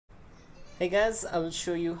Hey guys, I will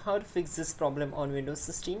show you how to fix this problem on Windows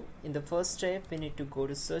system. In the first step, we need to go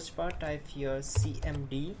to search bar, type here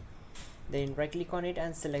CMD, then right click on it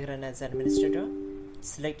and select run as administrator.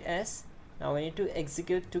 Select S. Now we need to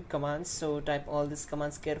execute two commands, so type all these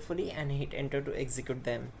commands carefully and hit enter to execute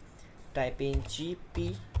them. Type in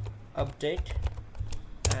gp update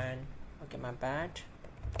and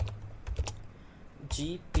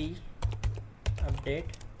gp update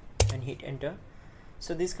and hit enter.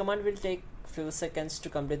 So this command will take few seconds to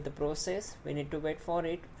complete the process. We need to wait for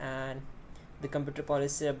it, and the computer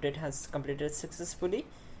policy update has completed successfully.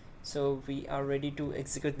 So we are ready to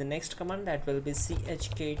execute the next command, that will be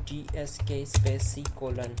chkdsk space c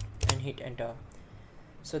colon and hit enter.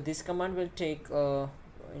 So this command will take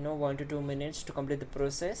 1 to 2 minutes to complete the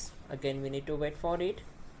process. Again, we need to wait for it.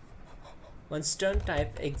 Once done,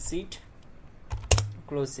 type exit,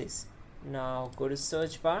 close this. Now go to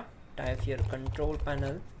search bar, type here control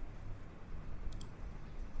panel,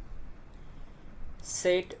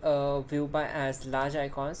 set view by as large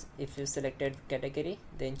icons. If you selected category,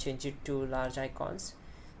 then change it to large icons,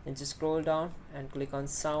 then just scroll down and click on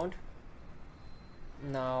sound.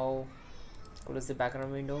 Now close the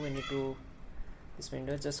background window. We need to this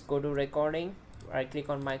window, just go to recording, right click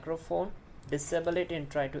on microphone, disable it and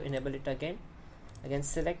try to enable it again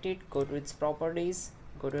select it, go to its properties,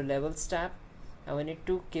 go to levels tab, and we need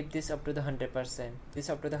to keep this up to the 100%.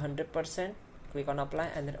 Click on apply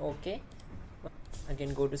and then OK.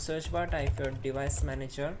 Again, go to search bar, type your device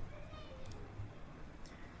manager,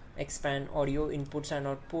 expand audio inputs and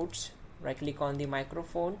outputs, right click on the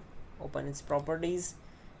microphone, open its properties,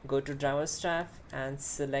 go to drivers tab and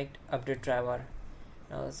select update driver.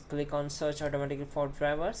 Now click on search automatically for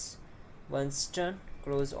drivers. Once done,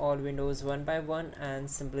 close all windows one by one and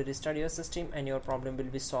simply restart your system and your problem will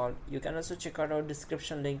be solved. You can also check out our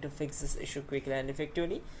description link to fix this issue quickly and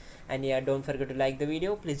effectively. And yeah, don't forget to like the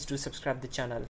video. Please do subscribe the channel.